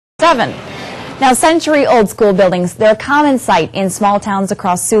7. Now, century-old school buildings, they're a common sight in small towns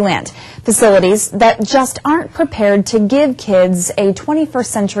across Siouxland. Facilities that just aren't prepared to give kids a 21st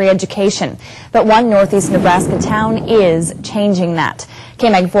century education. But one Northeast Nebraska town is changing that.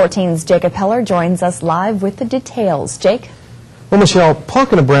 KMEG 14's Jacob Heller joins us live with the details. Jake? Well, Michelle,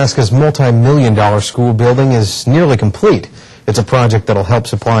 Ponca, Nebraska's multi-million-dollar school building is nearly complete. It's a project that'll help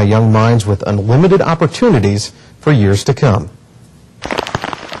supply young minds with unlimited opportunities for years to come.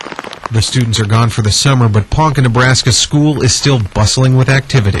 The students are gone for the summer, but Ponca, Nebraska's school is still bustling with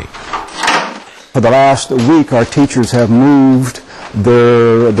activity. For the last week, our teachers have moved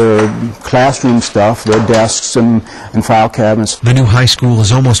their classroom stuff, their desks and file cabinets. The new high school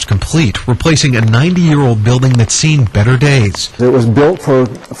is almost complete, replacing a 90-year-old building that's seen better days. It was built for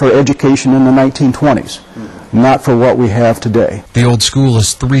education in the 1920s. Not for what we have today. The old school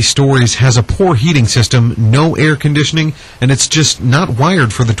is 3 stories, has a poor heating system, no air conditioning, and it's just not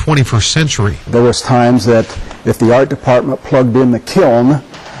wired for the 21st century. There was times that if the art department plugged in the kiln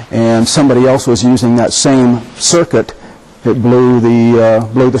and somebody else was using that same circuit, it blew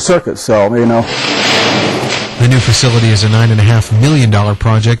the circuit cell, you know. The new facility is a $9.5 million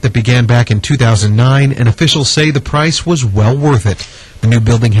project that began back in 2009, and officials say the price was well worth it. The new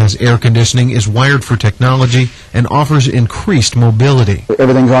building has air conditioning, is wired for technology, and offers increased mobility.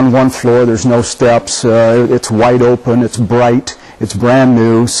 Everything's on one floor, there's no steps, it's wide open, it's bright, it's brand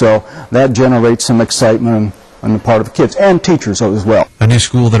new, so that generates some excitement on the part of the kids and teachers as well. A new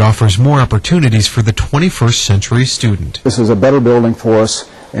school that offers more opportunities for the 21st century student. This is a better building for us,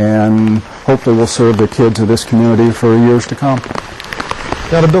 and hopefully will serve the kids of this community for years to come.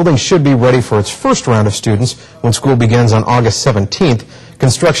 Now, the building should be ready for its first round of students when school begins on August 17th.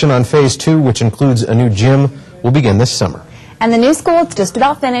 Construction on Phase 2, which includes a new gym, will begin this summer. And the new school is just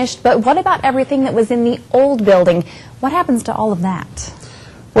about finished, but what about everything that was in the old building? What happens to all of that?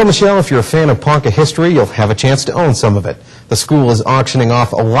 Well, Michelle, if you're a fan of Ponca history, you'll have a chance to own some of it. The school is auctioning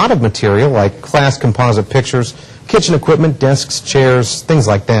off a lot of material like class composite pictures, kitchen equipment, desks, chairs, things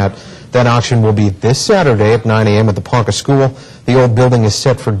like that. That auction will be this Saturday at 9 a.m. at the Ponca School. The old building is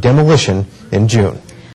set for demolition in June.